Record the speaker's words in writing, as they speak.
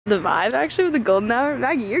The vibe actually with the golden hour.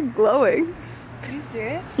 Maggie, you're glowing. Are you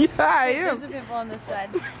serious? Yeah, I am. There's a pimple on this side.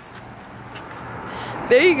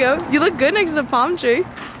 There you go. You look good next to the palm tree.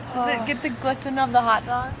 Does it get the glisten of the hot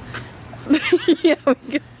dog? Yeah,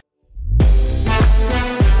 we go.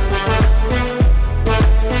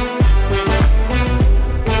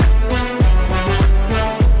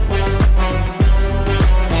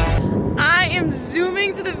 I am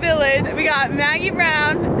zooming to the village. We got Maggie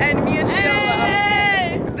Brown and Mia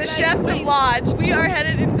Chidolo, the chefs of Lodge. We are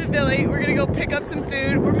headed into the village. We're gonna go pick up some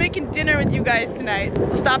food. We're making dinner with you guys tonight.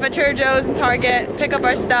 We'll stop at Trader Joe's and Target, pick up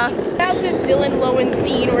our stuff. Shout out to Dylan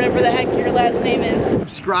Lowenstein, or whatever the heck your last name is.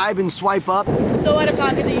 Subscribe and swipe up. So out of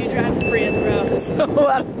pocket that you drive the Prius, bro. So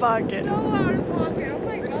out of pocket. So out of pocket, oh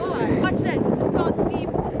my god. Watch this, this is called beep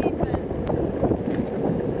beepin'.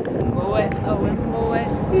 Mow it, oh and mow it.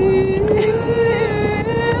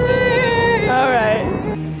 Alright.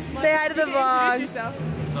 Say hi to the vlog. What's up?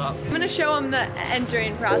 I'm gonna show them the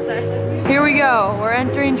entering process. Here we go, we're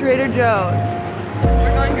entering Trader Joe's. We're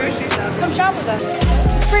going grocery shopping. Come shop with us.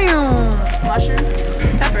 Mushrooms,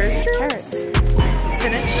 peppers, carrots,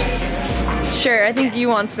 spinach. Sure, I think you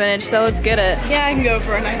want spinach, so let's get it. Yeah, I can go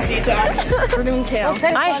for a nice detox. We're doing kale.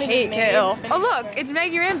 I hate kale. Oh look, it's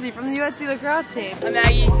Maggie Ramsey from the USC lacrosse team. I'm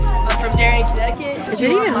Maggie. I'm from Darien, Connecticut. Is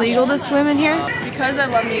it even legal to swim in here? Because I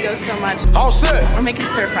love Migos so much, All set. we're making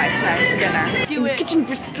stir fry tonight for dinner. In the kitchen,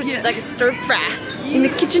 just twist it like it's stir fry. In the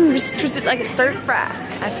kitchen, just twist it like it's stir fry.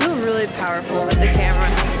 I feel really powerful with the camera.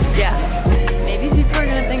 Yeah. Maybe people are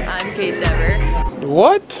gonna think I'm Kate Dever.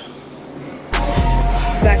 What?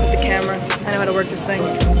 Back with the camera. I know how to work this thing.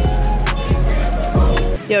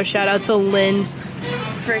 Yo, shout out to Lynn.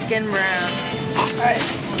 Freaking Brown. Alright,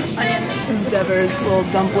 onion. This is Dever's little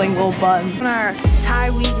dumpling, little bun. On our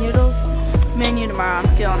Thai wheat noodles menu tomorrow, I'm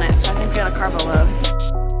feeling it, so I think we got a carbo load.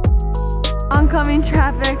 Oncoming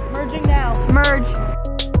traffic. Merging now. Merge.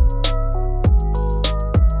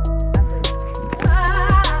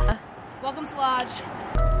 Welcome to Lodge.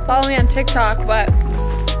 Follow me on TikTok, but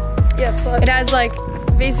Yeah, it has like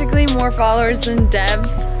basically more followers than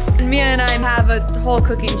devs. And Mia and I have a whole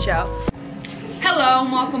cooking show. Hello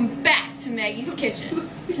and welcome back to Maggie's Kitchen.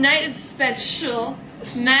 Tonight is a special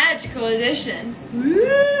magical edition.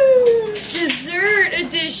 Woo! Dessert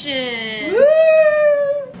edition.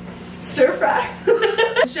 Woo! Stir fry.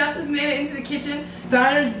 The chefs have made it into the kitchen.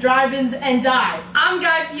 Diner, drive-ins, and dives. I'm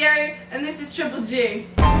Guy Fieri, and this is Triple G.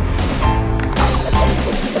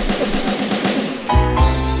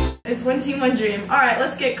 It's one team, one dream. All right,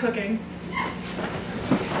 let's get cooking.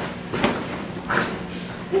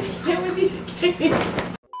 With these games.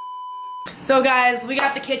 So guys, we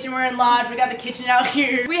got the kitchen. We're in Lodge. We got the kitchen out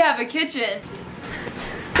here. We have a kitchen.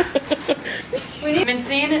 We need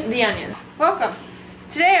mincing the onion. Welcome.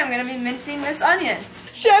 Today I'm gonna be mincing this onion.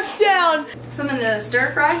 Chef down. Something to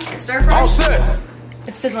stir fry. Stir fry. All set.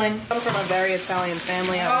 It's sizzling. I'm from a very Italian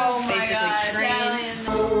family. I'm Oh my basically god, trained.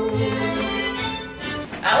 Italian.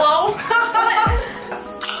 Hello.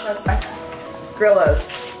 That's fine. Grillos.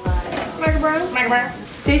 Macaroni.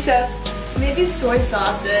 Taste test. Maybe soy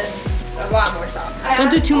sauce it. A lot more sauce.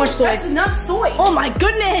 Don't do too much soy. That's enough soy. Oh my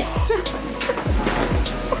goodness.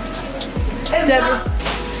 Deborah.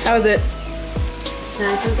 That was it.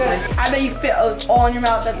 I bet you fit those all in your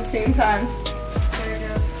mouth at the same time. There it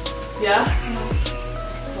goes. Yeah?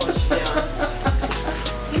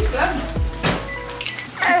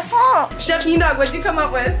 Chef Enoch, what'd you come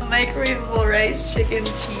up with? Microwavable rice, chicken,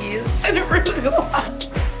 cheese. And a Lechuga!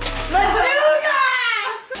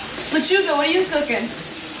 Lechuga, what are you cooking?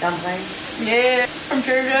 Dumplings. Yeah. From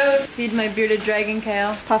Trader Joe's. Feed my bearded dragon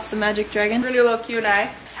kale. Puff the magic dragon. We're gonna do a little Q&A.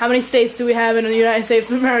 How many states do we have in the United States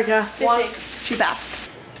of America? 50. One. Too fast.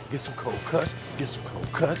 Get some cold cuts. Get some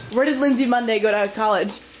cold cuts. Where did Lindsay Monday go to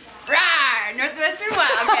college? Rawr! Northwestern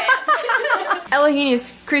Wildcats. Ella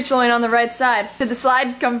Heaney's crease rolling on the right side. Did the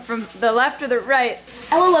slide come from the left or the right?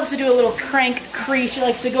 Ella loves to do a little crank crease. She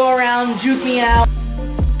likes to go around, juke me out.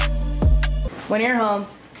 When you're home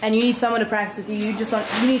and you need someone to practice with you, you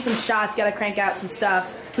need some shots, you gotta crank out some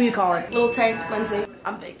stuff. Who you calling? Little Tank, Lindsay.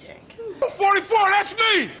 I'm Big Tank. 44, that's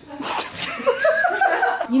me!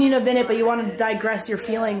 You need a minute, but you want to digress your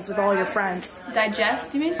feelings with all your friends.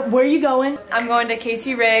 Digest, you mean? Where are you going? I'm going to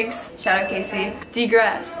Casey Riggs. Shout out Casey.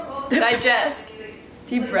 Degress. Digest.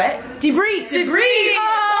 Debrett. Debrief! Debrief!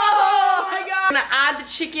 Oh my god! I'm gonna add the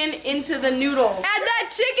chicken into the noodle. Add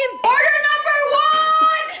that chicken. Order number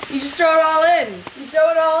 1! You just throw it all in. You throw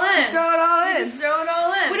it all in. Throw it all in. Just throw it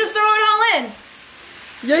all in. We just throw it all in.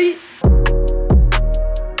 Yeet.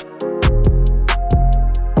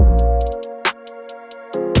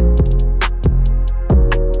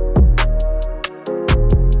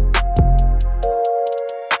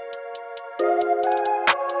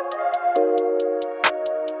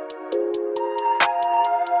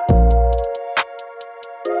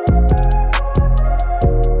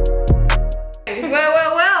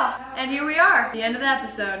 And here we are, the end of the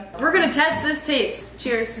episode. We're gonna test this taste.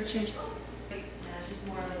 Cheers. Cheers.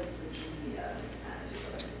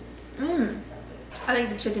 I think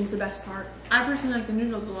the chicken's the best part. I personally like the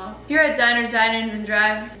noodles a lot. Here at Diners, Dine-Ins, and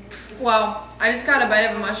Drives. Well, I just got a bite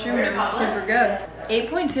of a mushroom and it was super good.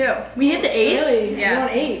 8.2. We hit the 8s? Really? Yeah. We're on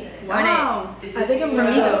 8. Wow. I think I'm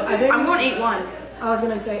gonna go. I'm going 8-1. I was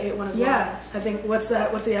gonna say 8-1 as well. Yeah. I think what's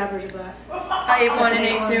the average of that? 8.1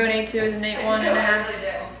 and 8.2 and 8.2 is an 8.1 and a half.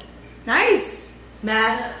 Nice.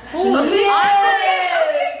 Math. Okay.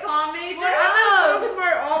 Calm major.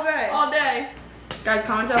 all day. All day. Guys,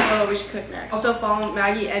 comment down below what we should cook next. Also follow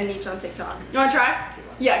Maggie and Meech on TikTok. You wanna try?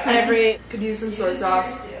 Yeah, could use some soy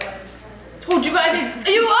sauce. Told you guys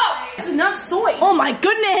You up! It's enough soy. Oh my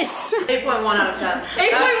goodness! 8.1 out of 10.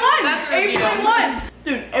 8.1! That's a review. 8.1!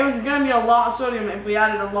 Dude, it was gonna be a lot of sodium if we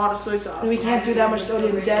added a lot of soy sauce. We can't do that much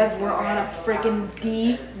sodium, Dev. We're on a freaking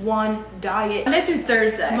D1 diet. Monday through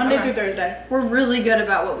Thursday. Monday through Thursday. We're really good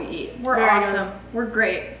about what we eat. We're Very awesome. good. We're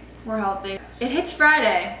great. We're healthy. It hits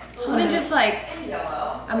Friday. So I'm just like,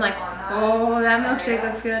 I'm like, oh, that milkshake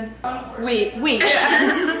looks good. We.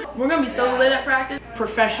 We're gonna be so lit at practice.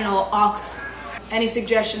 Professional ox. Any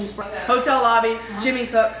suggestions for Hotel lobby, Jimmy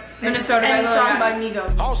Cooks, Minnesota and a by song Lil by Yachty.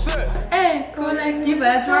 Migos. All set. Hey, cool, like, you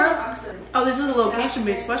best tomorrow? Oh, this is a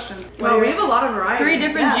location-based question. Well, we have a lot of variety. 3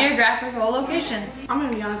 different geographical locations. I'm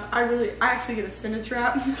gonna be honest, I actually get a spinach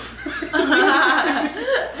wrap.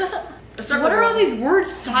 What are all these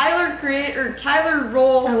words? Tyler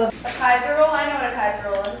roll. I love A Kaiser roll? I know what a Kaiser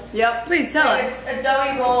roll is. Yep. Please tell Like us. a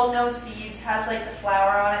doughy roll, no seeds, has like the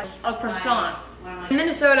flour on it. A croissant. In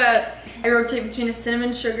Minnesota, I rotate between a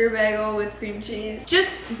cinnamon sugar bagel with cream cheese.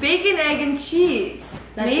 Just bacon, egg, and cheese.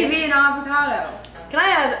 Maybe an avocado. Can I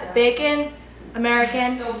have bacon,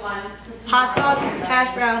 American, hot sauce,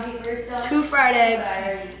 hash brown, 2 fried eggs,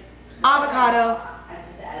 avocado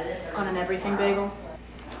on an everything bagel?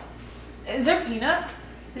 Is there peanuts?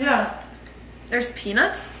 Yeah. There's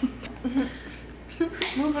peanuts?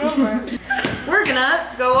 Move it over. We're gonna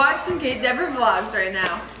go watch some Kate Deborah vlogs right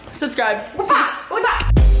now. Subscribe. Peace.